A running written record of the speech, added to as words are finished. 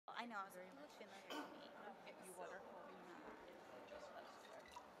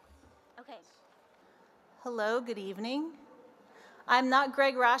Okay. Hello, good evening. I'm not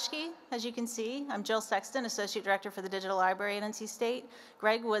Greg Raschke, as you can see. I'm Jill Sexton, Associate Director for the Digital Library at NC State.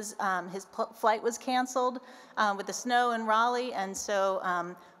 Greg was, his flight was canceled with the snow in Raleigh, and so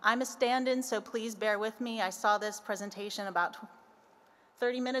I'm a stand-in, so please bear with me. I saw this presentation about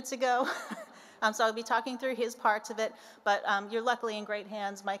 30 minutes ago. So I'll be talking through his parts of it, but you're luckily in great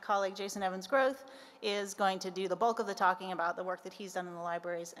hands. My colleague, Jason Evans-Groth, is going to do the bulk of the talking about the work that he's done in the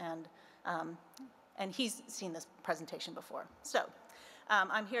libraries, and he's seen this presentation before. So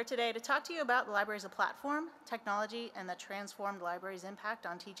I'm here today to talk to you about the library as a platform, technology, and the transformed library's impact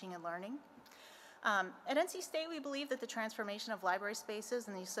on teaching and learning. At NC State, we believe that the transformation of library spaces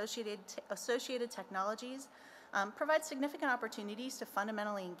and the associated technologies provide significant opportunities to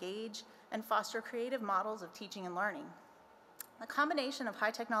fundamentally engage and foster creative models of teaching and learning. A combination of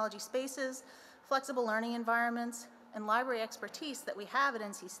high technology spaces, flexible learning environments, and library expertise that we have at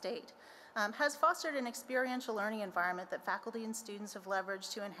NC State has fostered an experiential learning environment that faculty and students have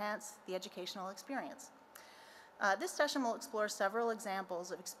leveraged to enhance the educational experience. This session will explore several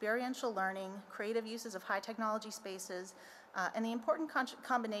examples of experiential learning, creative uses of high technology spaces, and the important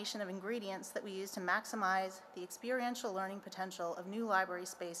combination of ingredients that we use to maximize the experiential learning potential of new library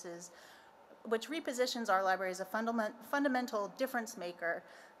spaces, which repositions our library as a fundamental difference maker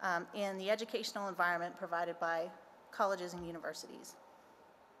in the educational environment provided by colleges and universities.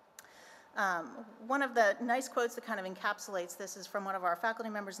 One of the nice quotes that kind of encapsulates this is from one of our faculty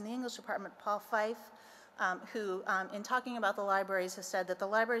members in the English department, Paul Fife, who in talking about the libraries has said that the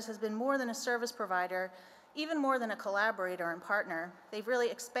libraries has been more than a service provider, even more than a collaborator and partner. They've really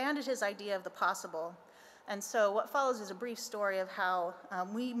expanded his idea of the possible. And so what follows is a brief story of how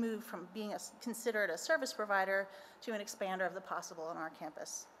we moved from being considered a service provider to an expander of the possible on our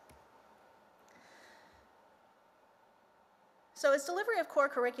campus. So as delivery of core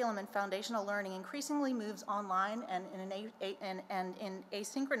curriculum and foundational learning increasingly moves online and in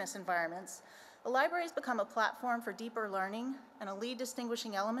asynchronous environments, the library has become a platform for deeper learning and a lead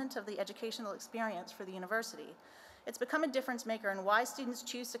distinguishing element of the educational experience for the university. It's become a difference maker in why students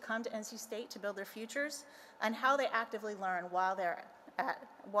choose to come to NC State to build their futures and how they actively learn while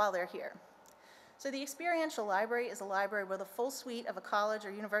they're here. So the experiential library is a library where the full suite of a college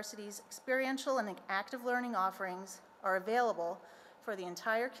or university's experiential and active learning offerings are available for the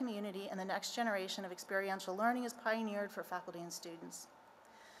entire community, and the next generation of experiential learning is pioneered for faculty and students.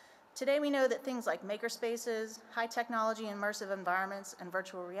 Today we know that things like makerspaces, high technology immersive environments, and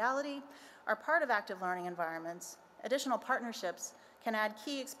virtual reality are part of active learning environments. Additional partnerships can add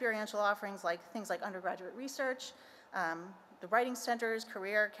key experiential offerings like things like undergraduate research, the writing centers,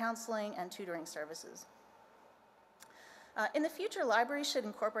 career counseling, and tutoring services. In the future, libraries should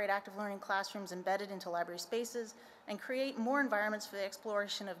incorporate active learning classrooms embedded into library spaces and create more environments for the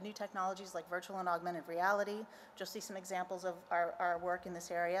exploration of new technologies like virtual and augmented reality. You'll see some examples of our work in this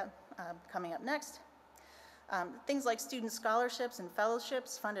area coming up next. Things like student scholarships and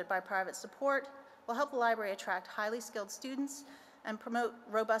fellowships funded by private support will help the library attract highly skilled students and promote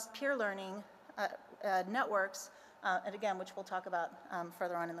robust peer learning networks, and again, which we'll talk about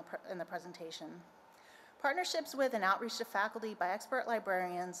further on in the presentation. Partnerships with and outreach to faculty by expert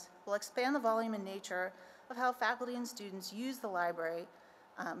librarians will expand the volume and nature of how faculty and students use the library,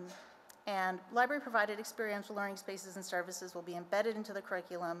 and library-provided experiential learning spaces and services will be embedded into the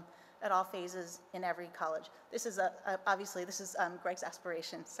curriculum at all phases in every college. This is obviously, this is Greg's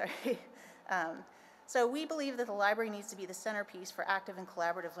aspiration, sorry. So we believe that the library needs to be the centerpiece for active and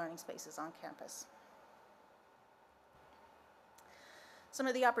collaborative learning spaces on campus. Some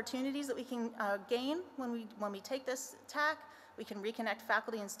of the opportunities that we can gain when we take this tack: we can reconnect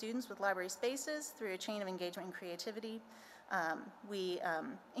faculty and students with library spaces through a chain of engagement and creativity. We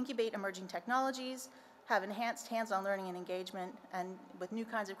incubate emerging technologies, have enhanced hands-on learning and engagement, and with new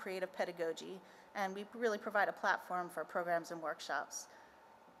kinds of creative pedagogy, and we really provide a platform for programs and workshops.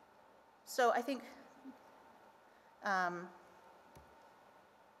 So I think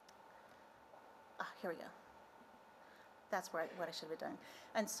here we go. That's what I should have done.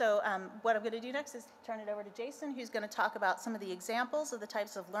 And so what I'm going to do next is turn it over to Jason, who's going to talk about some of the examples of the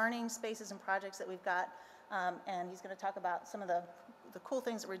types of learning spaces and projects that we've got, and he's going to talk about some of the cool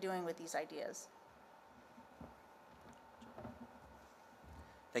things that we're doing with these ideas.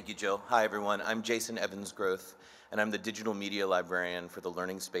 Thank you, Jill. Hi, everyone. I'm Jason Evans-Groth, and I'm the Digital Media Librarian for the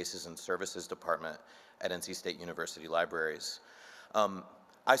Learning Spaces and Services Department at NC State University Libraries.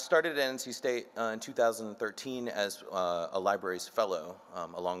 I started at NC State in 2013 as a libraries fellow,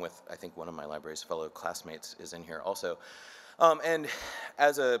 along with, I think, one of my libraries fellow classmates is in here also. And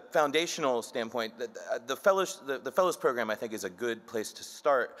as a foundational standpoint, the Fellows program, I think, is a good place to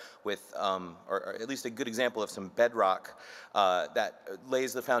start with, or at least a good example of some bedrock that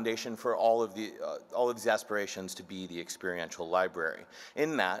lays the foundation for all of these aspirations to be the experiential library.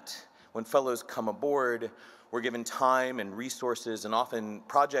 In that, when fellows come aboard, we're given time and resources and often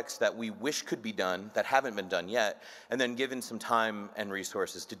projects that we wish could be done that haven't been done yet, and then given some time and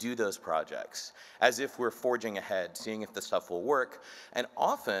resources to do those projects, as if we're forging ahead, seeing if the stuff will work. And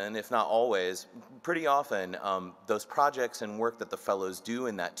often, if not always, pretty often, those projects and work that the fellows do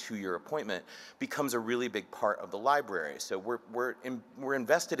in that 2-year appointment becomes a really big part of the library. So we're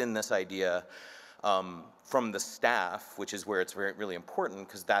invested in this idea from the staff, which is where it's really important,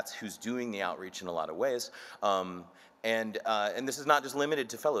 because that's who's doing the outreach in a lot of ways. And this is not just limited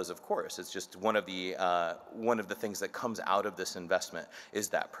to fellows, of course. It's just one of the things that comes out of this investment is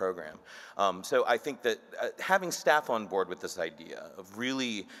that program. So I think that having staff on board with this idea of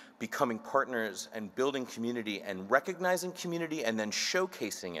really becoming partners and building community and recognizing community and then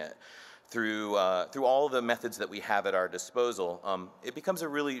showcasing it through all the methods that we have at our disposal, it becomes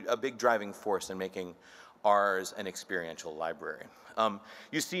a big driving force in making ours an experiential library.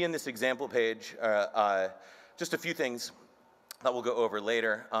 You see in this example page just a few things that we'll go over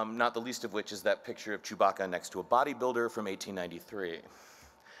later, not the least of which is that picture of Chewbacca next to a bodybuilder from 1893.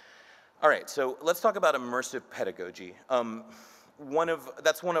 All right, so let's talk about immersive pedagogy. One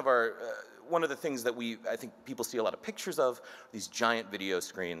of the things that I think people see a lot of pictures of, these giant video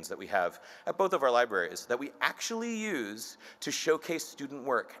screens that we have at both of our libraries that we actually use to showcase student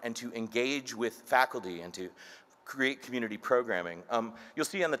work and to engage with faculty and to create community programming. You'll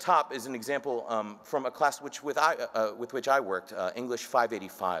see on the top is an example from a class with which I worked, English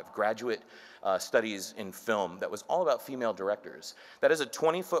 585, Graduate Studies in Film, that was all about female directors. That is a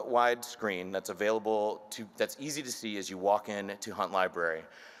 20-foot wide screen that's that's easy to see as you walk in to Hunt Library.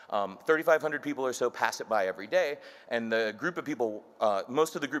 3,500 people or so pass it by every day, and the group of people,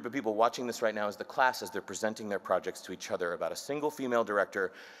 most of the group of people watching this right now is the class as they're presenting their projects to each other about a single female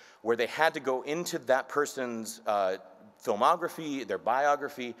director where they had to go into that person's filmography, their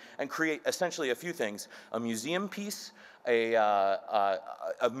biography, and create essentially a few things: a museum piece, a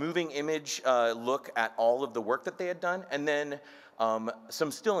moving image look at all of the work that they had done, and then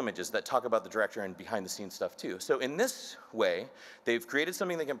some still images that talk about the director and behind-the-scenes stuff too. So in this way, they've created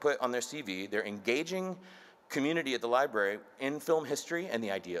something they can put on their CV. They're engaging community at the library in film history and the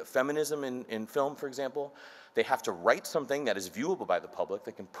idea of feminism in film, for example. They have to write something that is viewable by the public.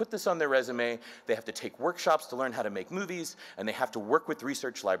 They can put this on their resume. They have to take workshops to learn how to make movies, and they have to work with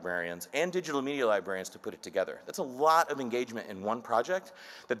research librarians and digital media librarians to put it together. That's a lot of engagement in one project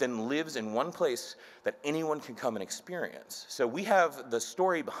that then lives in one place that anyone can come and experience. So we have the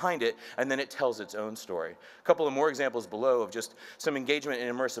story behind it, and then it tells its own story. A couple of more examples below of just some engagement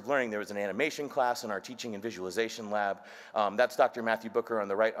in immersive learning. There was an animation class in our teaching and visualization lab. That's Dr. Matthew Booker on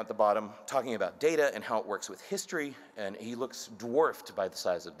the right at the bottom, talking about data and how it works with history, and he looks dwarfed by the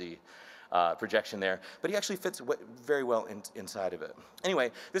size of the projection there, but he actually fits very well inside of it.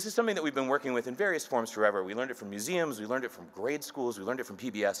 Anyway, this is something that we've been working with in various forms forever. We learned it from museums, we learned it from grade schools, we learned it from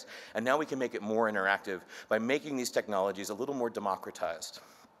PBS, and now we can make it more interactive by making these technologies a little more democratized.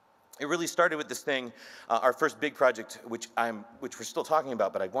 It really started with this thing, our first big project, which we're still talking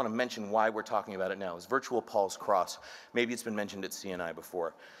about, but I want to mention why we're talking about it now, is Virtual Paul's Cross. Maybe it's been mentioned at CNI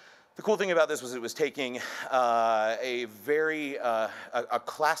before. The cool thing about this was it was taking a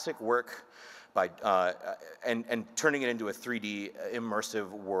classic work and turning it into a 3D immersive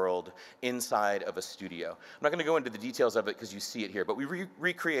world inside of a studio. I'm not going to go into the details of it because you see it here, but we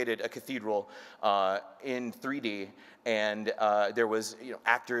recreated a cathedral in 3D, and there was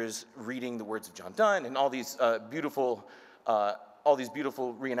actors reading the words of John Donne and all these beautiful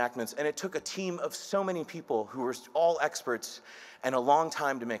reenactments, and it took a team of so many people who were all experts and a long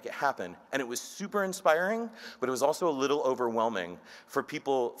time to make it happen. And it was super inspiring, but it was also a little overwhelming for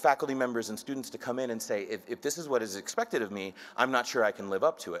people, faculty members and students to come in and say, if this is what is expected of me, I'm not sure I can live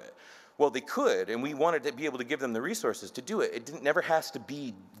up to it. Well, they could, and we wanted to be able to give them the resources to do it. It never has to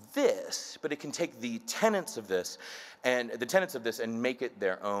be this, but it can take the tenets of this and make it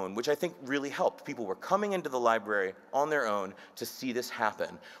their own, which I think really helped. People were coming into the library on their own to see this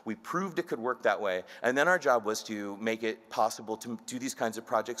happen. We proved it could work that way, and then our job was to make it possible to do these kinds of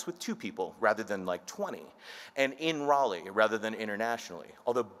projects with 2 people rather than like 20, and in Raleigh rather than internationally,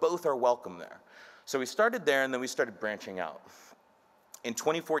 although both are welcome there. So we started there, and then we started branching out. In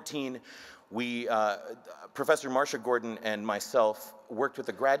 2014, Professor Marcia Gordon and myself worked with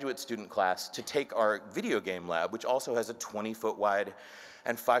a graduate student class to take our video game lab, which also has a 20-foot wide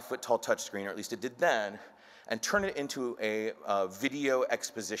and 5-foot tall touchscreen, or at least it did then, and turn it into a video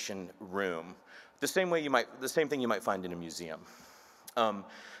exposition room, the same thing you might find in a museum.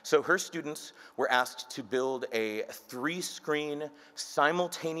 So her students were asked to build a 3-screen,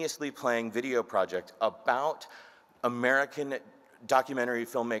 simultaneously playing video project about American documentary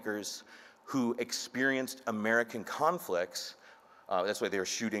filmmakers who experienced American conflicts. That's why they were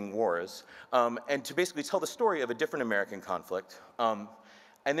shooting wars. And to basically tell the story of a different American conflict. And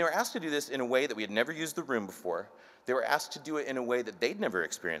they were asked to do this in a way that we had never used the room before. They were asked to do it in a way that they'd never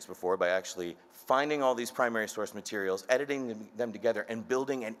experienced before by actually finding all these primary source materials, editing them together, and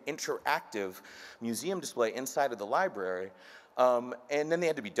building an interactive museum display inside of the library. And then they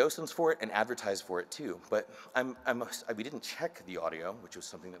had to be docents for it and advertise for it too. But we didn't check the audio, which was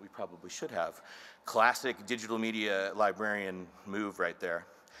something that we probably should have. Classic digital media librarian move right there.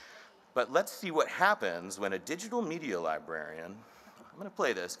 But let's see what happens when a digital media librarian, I'm going to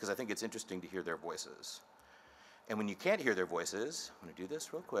play this because I think it's interesting to hear their voices. And when you can't hear their voices, I'm going to do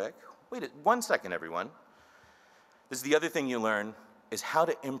this real quick. Wait 1 second, everyone. This is the other thing you learn, is how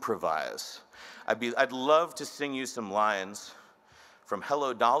to improvise. I'd love to sing you some lines from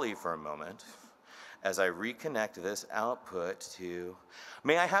Hello Dolly for a moment as I reconnect this output to...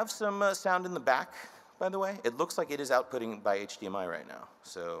 May I have some sound in the back, by the way? It looks like it is outputting by HDMI right now.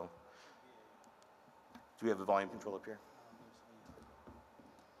 So, do we have a volume control up here?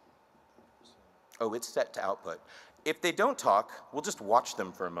 Oh, it's set to output. If they don't talk, we'll just watch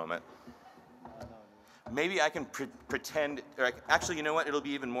them for a moment. Maybe I can pretend, or actually, you know what? It'll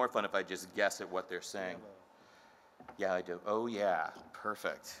be even more fun if I just guess at what they're saying. Yeah, I do. Oh, yeah.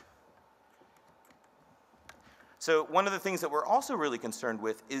 Perfect. So one of the things that we're also really concerned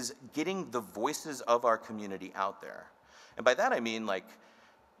with is getting the voices of our community out there. And by that I mean, like,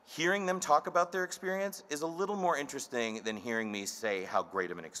 hearing them talk about their experience is a little more interesting than hearing me say how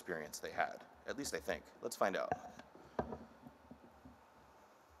great of an experience they had. At least I think. Let's find out.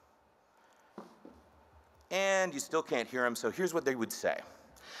 And you still can't hear them, so here's what they would say.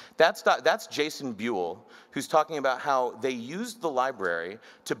 That's Jason Buell, who's talking about how they used the library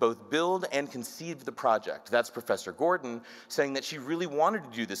to both build and conceive the project. That's Professor Gordon saying that she really wanted to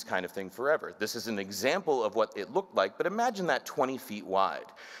do this kind of thing forever. This is an example of what it looked like, but imagine that 20 feet wide.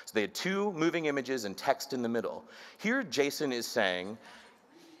 So they had 2 moving images and text in the middle. Here Jason is saying,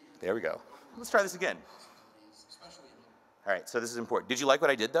 there we go. Let's try this again. All right, so this is important. Did you like what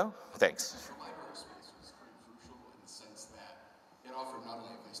I did, though? Thanks. The library space was pretty crucial in the sense that it offered not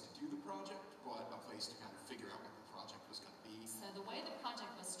only a place to do the project, but a place to kind of figure out what the project was going to be. So the way the project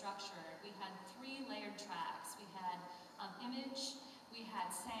was structured, we had 3 layered tracks. We had image, we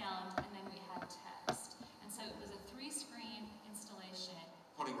had sound, and then we had text. And so it was a 3-screen installation.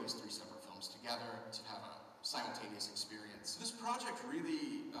 Putting those 3 separate films together to have a simultaneous experience. This project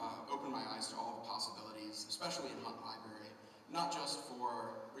really opened my eyes to all the possibilities, especially in Hunt Library, not just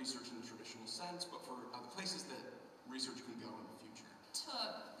for research in the traditional sense, but for the places that research can go in the future.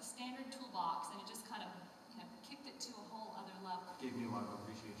 Took the standard toolbox and it just kind of, kicked it to a whole other level. Gave me a lot of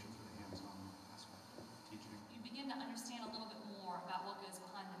appreciation for the hands-on aspect of teaching. You begin to understand a little bit more about what goes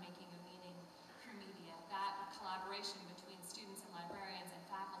behind the making of meaning through media. That collaboration between students and librarians and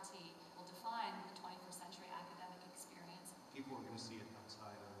faculty will define the 21st century academic experience. People are going to see it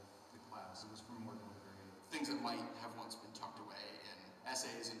outside of the class. It was for more than literary. Things that might have once been tucked away in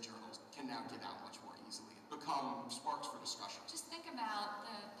essays and journals can now get out much more easily, become sparks for discussion. Just think about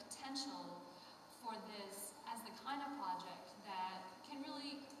the potential for this as the kind of project that can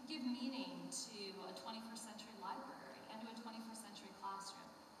really give meaning to a 21st century library and to a 21st century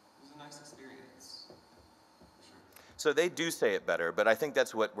classroom. It was a nice experience. So they do say it better, but I think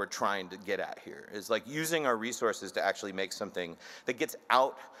that's what we're trying to get at here, is like using our resources to actually make something that gets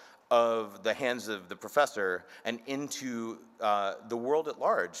out of the hands of the professor and into the world at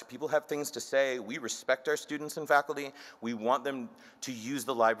large. People have things to say. We respect our students and faculty. We want them to use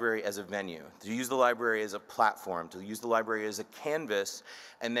the library as a venue, to use the library as a platform, to use the library as a canvas,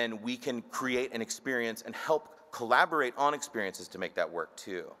 and then we can create an experience and help collaborate on experiences to make that work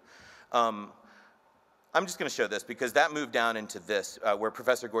too. I'm just going to show this because that moved down into this, where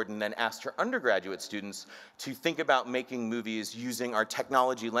Professor Gordon then asked her undergraduate students to think about making movies using our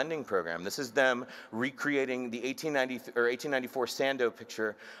technology lending program. This is them recreating the 1894 Sandow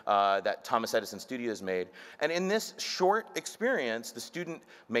picture that Thomas Edison Studios made. And in this short experience, the student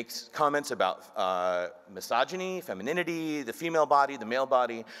makes comments about misogyny, femininity, the female body, the male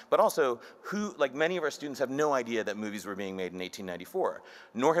body, but also who, like many of our students, have no idea that movies were being made in 1894,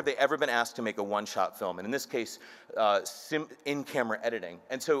 nor have they ever been asked to make a one-shot film and in this case, in-camera editing.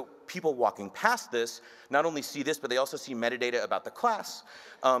 And so people walking past this not only see this, but they also see metadata about the class.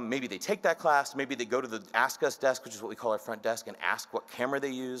 Maybe they take that class, maybe they go to the Ask Us desk, which is what we call our front desk, and ask what camera they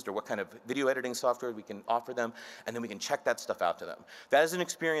used or what kind of video editing software we can offer them, and then we can check that stuff out to them. That is an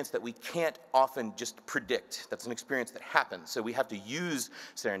experience that we can't often just predict. That's an experience that happens. So we have to use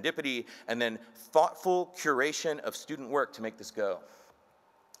serendipity and then thoughtful curation of student work to make this go.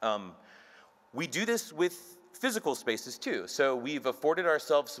 We do this with physical spaces too. So we've afforded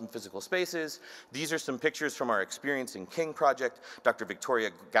ourselves some physical spaces. These are some pictures from our Experience in King project. Dr. Victoria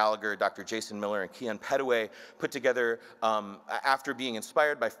Gallagher, Dr. Jason Miller, and Keon Petaway put together after being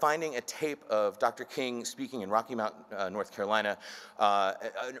inspired by finding a tape of Dr. King speaking in Rocky Mount, North Carolina,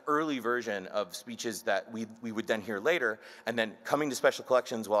 an early version of speeches that we would then hear later, and then coming to Special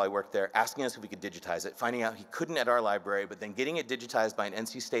Collections while I worked there, asking us if we could digitize it, finding out he couldn't at our library, but then getting it digitized by an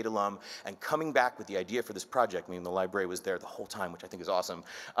NC State alum, and coming back with the idea for this project. I mean, the library was there the whole time, which I think is awesome.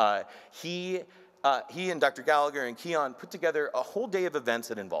 He and Dr. Gallagher and Keon put together a whole day of events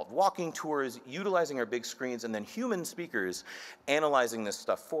that involved walking tours, utilizing our big screens, and then human speakers analyzing this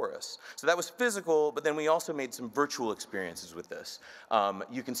stuff for us. So that was physical, but then we also made some virtual experiences with this.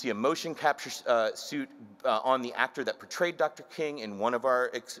 You can see a motion capture suit on the actor that portrayed Dr. King in one of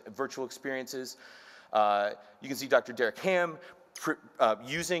our virtual experiences. You can see Dr. Derek Ham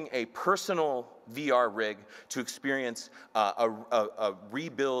using a personal VR rig to experience a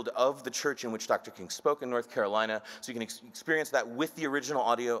rebuild of the church in which Dr. King spoke in North Carolina. So you can experience that with the original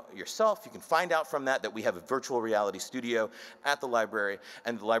audio yourself. You can find out from that we have a virtual reality studio at the library,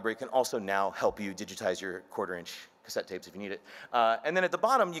 and the library can also now help you digitize your quarter-inch cassette tapes if you need it. And then at the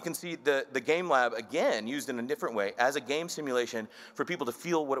bottom, you can see the game lab, again, used in a different way as a game simulation for people to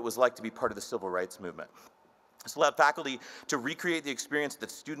feel what it was like to be part of the civil rights movement. This allowed faculty to recreate the experience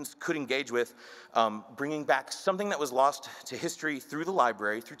that students could engage with, bringing back something that was lost to history through the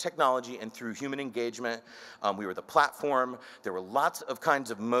library, through technology, and through human engagement. We were the platform. There were lots of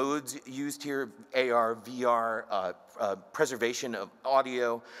kinds of modes used here, AR, VR, preservation of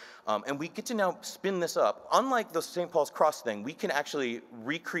audio. And we get to now spin this up. Unlike the St. Paul's Cross thing, we can actually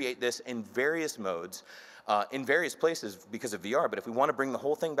recreate this in various modes, in various places because of VR, but if we want to bring the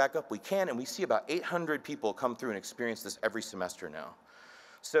whole thing back up, we can, and we see about 800 people come through and experience this every semester now.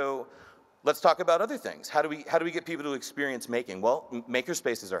 So let's talk about other things. How do we get people to experience making? Well,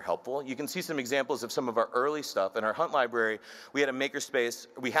 makerspaces are helpful. You can see some examples of some of our early stuff. In our Hunt library, we have a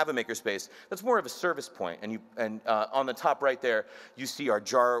makerspace that's more of a service point. And on the top right there, you see our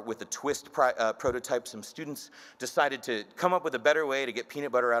jar with the twist prototype. Some students decided to come up with a better way to get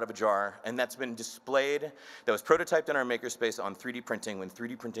peanut butter out of a jar, and that's been displayed. That was prototyped in our makerspace on 3D printing when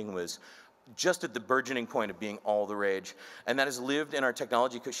 3D printing was just at the burgeoning point of being all the rage. And that has lived in our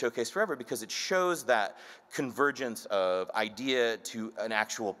technology showcase forever because it shows that convergence of idea to an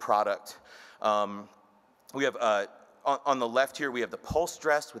actual product. We have, on the left here, we have the Pulse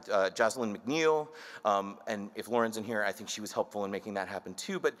dress with Jocelyn McNeil. And if Lauren's in here, I think she was helpful in making that happen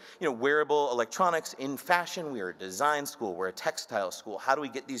too. But you know, wearable electronics in fashion, we are a design school, we're a textile school. How do we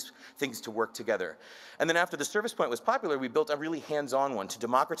get these things to work together? And then after the service point was popular, we built a really hands-on one to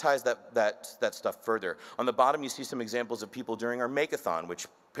democratize that stuff further. On the bottom, you see some examples of people during our Make-a-thon, which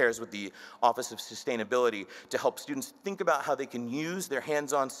pairs with the Office of Sustainability to help students think about how they can use their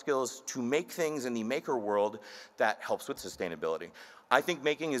hands-on skills to make things in the maker world that helps with sustainability. I think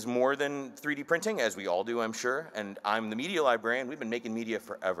making is more than 3D printing, as we all do, I'm sure, and I'm the media librarian. We've been making media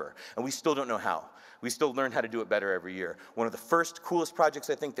forever, and we still don't know how. We still learn how to do it better every year. One of the first, coolest projects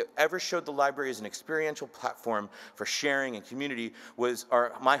I think that ever showed the library as an experiential platform for sharing and community was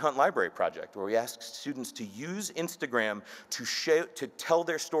our My Hunt Library project, where we asked students to use Instagram to tell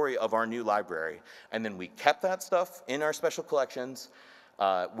their story of our new library. And then we kept that stuff in our special collections,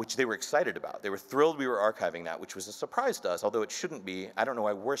 which they were excited about. They were thrilled we were archiving that, which was a surprise to us, although it shouldn't be. I don't know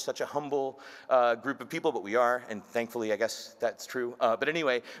why we're such a humble group of people, but we are, and thankfully, I guess that's true. But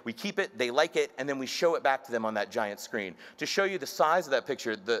anyway, we keep it, they like it, and then we show it back to them on that giant screen. To show you the size of that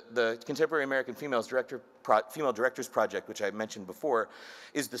picture, the Contemporary American Female Directors Project, which I mentioned before,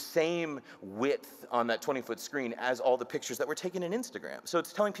 is the same width on that 20-foot screen as all the pictures that were taken in Instagram. So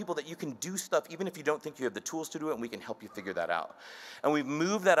it's telling people that you can do stuff even if you don't think you have the tools to do it, and we can help you figure that out. And we've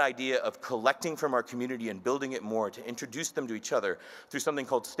moved that idea of collecting from our community and building it more to introduce them to each other through something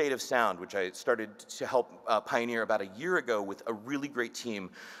called State of Sound, which I started to help pioneer about a year ago with a really great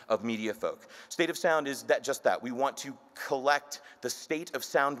team of media folk. State of Sound is just that. We want to collect the state of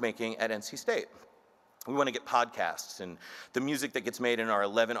sound making at NC State. We want to get podcasts and the music that gets made in our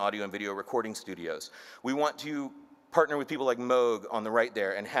 11 audio and video recording studios. We want to partner with people like Moog on the right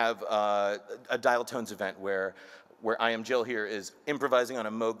there and have a dial tones event where I Am Jill here is improvising on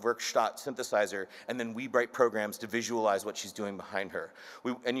a Moog Werkstatt synthesizer, and then we write programs to visualize what she's doing behind her.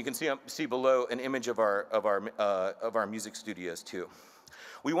 And you can see below an image of our music studios too.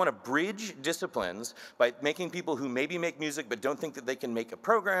 We want to bridge disciplines by making people who maybe make music but don't think that they can make a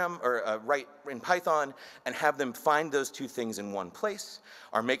program or write in Python, and have them find those two things in one place.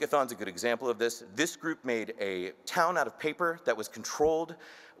 Our Makeathon's a good example of this. This group made a town out of paper that was controlled,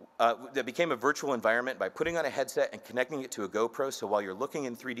 that became a virtual environment by putting on a headset and connecting it to a GoPro, so while you're looking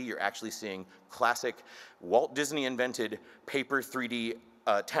in 3D, you're actually seeing classic Walt Disney invented paper 3D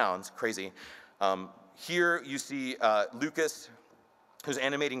towns, crazy. Here you see Lucas, who's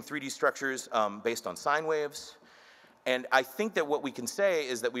animating 3D structures based on sine waves. And I think that what we can say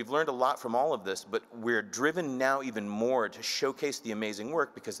is that we've learned a lot from all of this, but we're driven now even more to showcase the amazing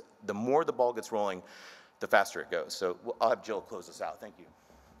work, because the more the ball gets rolling, the faster it goes. So I'll have Jill close us out. Thank you.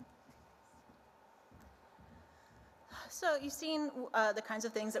 So you've seen the kinds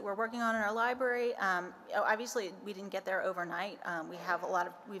of things that we're working on in our library. Obviously, we didn't get there overnight.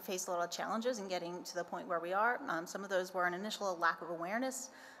 We faced a lot of challenges in getting to the point where we are. Some of those were an initial lack of awareness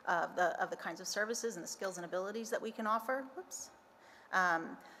of the kinds of services and the skills and abilities that we can offer. Whoops.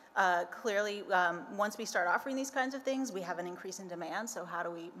 Clearly, once we start offering these kinds of things, we have an increase in demand. So how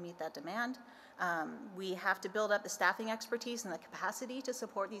do we meet that demand? We have to build up the staffing expertise and the capacity to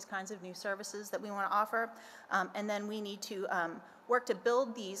support these kinds of new services that we want to offer. And then we need to work to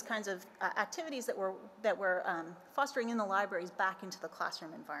build these kinds of activities that we're fostering in the libraries back into the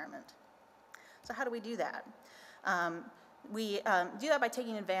classroom environment. So how do we do that? We do that by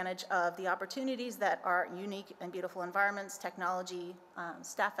taking advantage of the opportunities that our unique and beautiful environments, technology,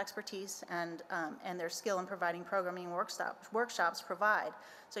 staff expertise, and their skill in providing programming workshops provide.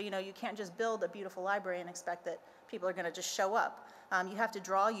 So you can't just build a beautiful library and expect that people are going to just show up. You have to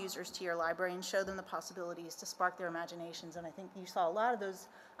draw users to your library and show them the possibilities to spark their imaginations. And I think you saw a lot of those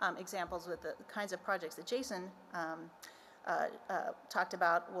examples with the kinds of projects that Jason talked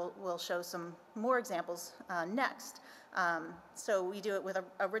about. We'll show some more examples next. So we do it with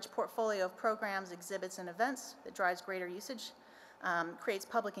a rich portfolio of programs, exhibits, and events that drives greater usage, creates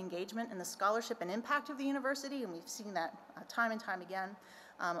public engagement in the scholarship and impact of the university, and we've seen that time and time again.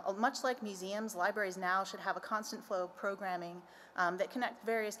 Much like museums, libraries now should have a constant flow of programming that connect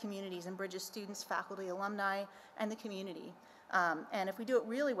various communities and bridges students, faculty, alumni, and the community. And if we do it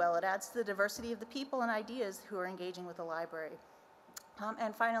really well, it adds to the diversity of the people and ideas who are engaging with the library.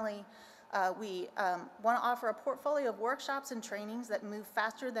 And finally, we want to offer a portfolio of workshops and trainings that move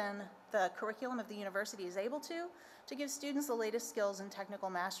faster than the curriculum of the university is able to give students the latest skills and technical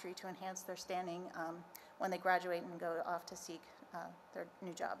mastery to enhance their standing when they graduate and go off to seek their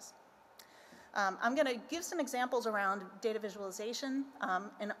new jobs. I'm going to give some examples around data visualization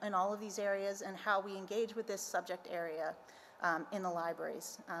in all of these areas and how we engage with this subject area in the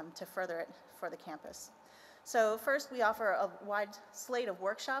libraries to further it for the campus. So first, we offer a wide slate of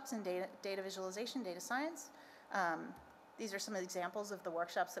workshops in data visualization, data science. These are some of the examples of the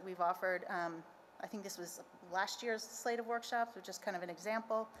workshops that we've offered. I think this was last year's slate of workshops, which is kind of an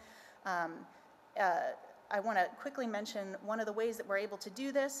example. I want to quickly mention one of the ways that we're able to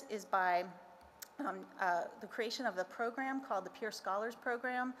do this is by the creation of the program called the Peer Scholars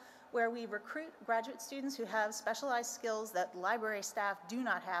Program, where we recruit graduate students who have specialized skills that library staff do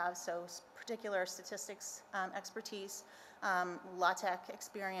not have, so particular statistics expertise, LaTeX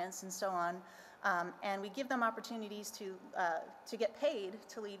experience, and so on. And we give them opportunities to get paid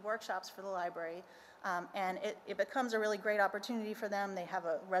to lead workshops for the library. And it becomes a really great opportunity for them. They have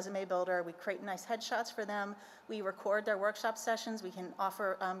a resume builder. We create nice headshots for them. We record their workshop sessions. We can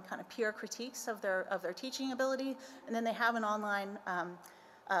offer kind of peer critiques of their teaching ability. And then they have an online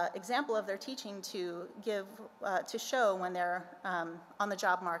example of their teaching to give to show when they're on the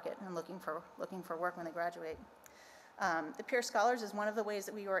job market and looking for work when they graduate. The Peer Scholars is one of the ways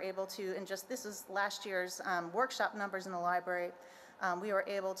that we were able to, and just this is last year's workshop numbers in the library. We were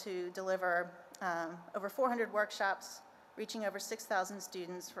able to deliver over 400 workshops, reaching over 6,000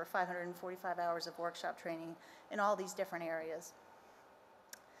 students for 545 hours of workshop training in all these different areas.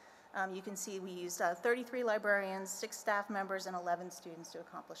 You can see we used 33 librarians, 6 staff members, and 11 students to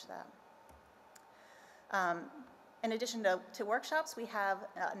accomplish that. In addition to workshops, we have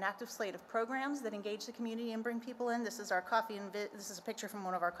an active slate of programs that engage the community and bring people in. This is our Coffee and Viz. This is a picture from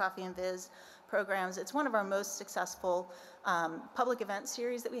one of our Coffee and Viz programs. It's one of our most successful public event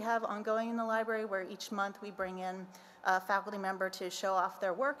series that we have ongoing in the library, where each month we bring in a faculty member to show off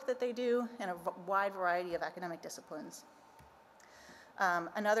their work that they do in a wide variety of academic disciplines.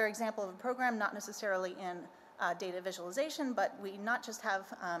 Another example of a program, not necessarily in data visualization, but we not just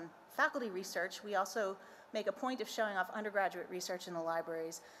have faculty research, we also make a point of showing off undergraduate research in the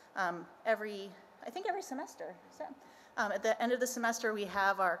libraries I think every semester. So, at the end of the semester, we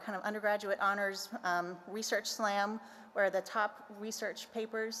have our kind of undergraduate honors research slam, where the top research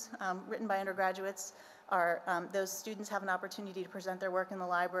papers written by undergraduates are, those students have an opportunity to present their work in the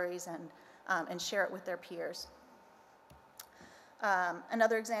libraries and share it with their peers.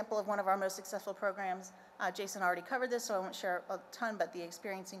 Another example of one of our most successful programs, Jason already covered this, so I won't share a ton, but the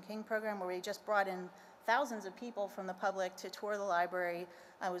Experiencing King program, where we just brought in thousands of people from the public to tour the library.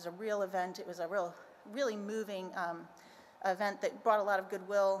 It was a real event. It was a really moving event that brought a lot of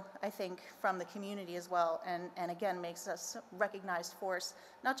goodwill, I think, from the community as well, and again, makes us a recognized force,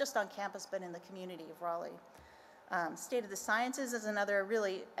 not just on campus, but in the community of Raleigh. State of the Sciences is another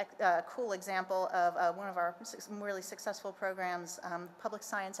really cool example of one of our really successful programs, public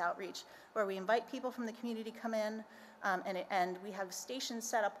science outreach, where we invite people from the community to come in, and we have stations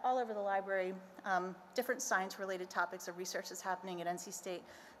set up all over the library, different science-related topics of research that's happening at NC State.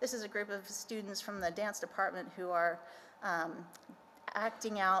 This is a group of students from the dance department who are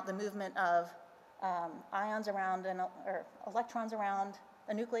acting out the movement of ions around, or electrons around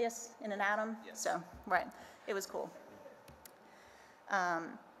a nucleus in an atom. Yes. So, right, it was cool.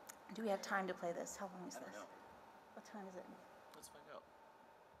 Do we have time to play this? How long is this? I don't know. What time is it? Let's find out.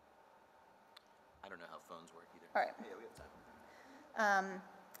 I don't know how phones work either. All right. Yeah, we have time.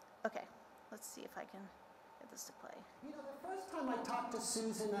 Okay, let's see if I can get this to play. You know, the first time I talked to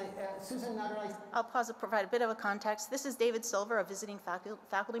Susan, Susan Nutter, I'll pause to provide a bit of a context. This is David Silver, a visiting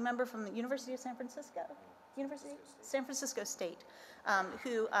faculty member from the University of San Francisco, San Francisco State,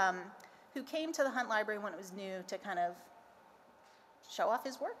 who came to the Hunt Library when it was new to kind of show off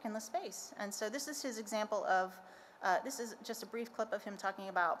his work in the space. And so this is his example of, this is just a brief clip of him talking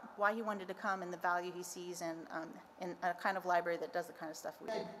about why he wanted to come and the value he sees in a kind of library that does the kind of stuff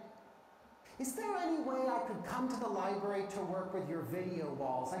we do. Is there any way I could come to the library to work with your video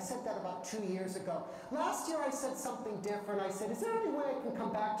walls? I said that about 2 years ago. Last year I said something different. I said, is there any way I can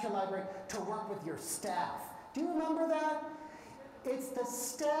come back to your library to work with your staff? Do you remember that? It's the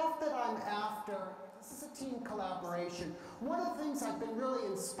staff that I'm after. This is a team collaboration. One of the things I've been really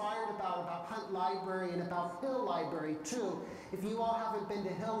inspired about Hunt Library and about Hill Library too. If you all haven't been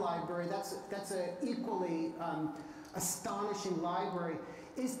to Hill Library, that's an equally astonishing library.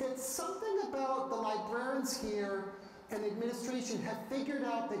 Is that something about the librarians here and administration have figured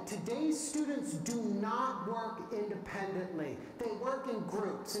out that today's students do not work independently. They work in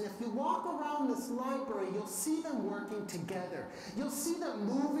groups. And if you walk around this library, you'll see them working together. You'll see them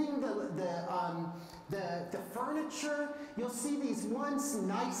moving the furniture. You'll see these once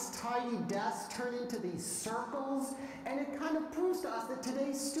nice, tidy desks turn into these circles. And it kind of proves to us that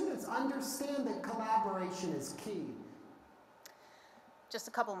today's students understand that collaboration is key. Just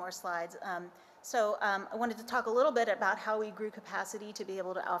a couple more slides. I wanted to talk a little bit about how we grew capacity to be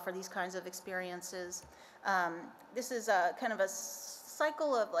able to offer these kinds of experiences. This is a kind of a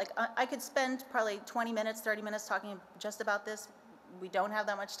cycle of, like, I could spend probably 20 minutes, 30 minutes talking just about this. We don't have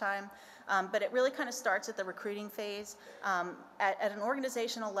that much time, but it really kind of starts at the recruiting phase. At an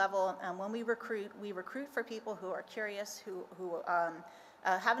organizational level, when we recruit for people who are curious, who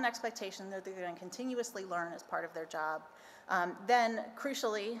have an expectation that they're going to continuously learn as part of their job. Then,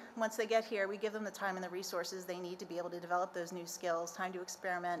 crucially, once they get here, we give them the time and the resources they need to be able to develop those new skills, time to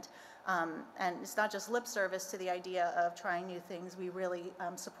experiment, and it's not just lip service to the idea of trying new things. We really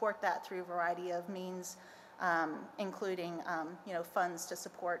support that through a variety of means, including funds to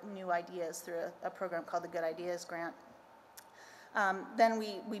support new ideas through a program called the Good Ideas Grant. Then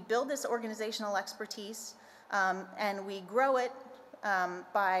we build this organizational expertise, and we grow it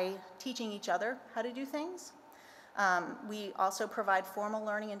by teaching each other how to do things. We also provide formal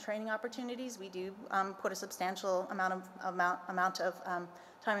learning and training opportunities. We do put a substantial amount of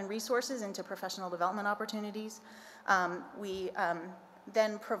time and resources into professional development opportunities. We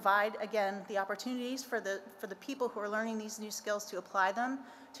then provide, again, the opportunities for the people who are learning these new skills to apply them,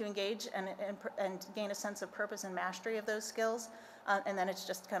 to engage and gain a sense of purpose and mastery of those skills. And then it's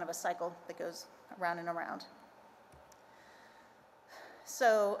just kind of a cycle that goes around and around.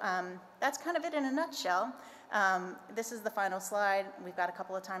 So that's kind of it in a nutshell. This is the final slide. We've got a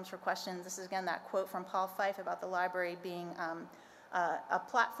couple of times for questions. This is, again, that quote from Paul Fife about the library being a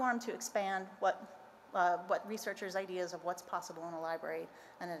platform to expand what researchers' ideas of what's possible in a library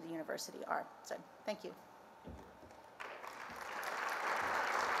and at a university are. So thank you.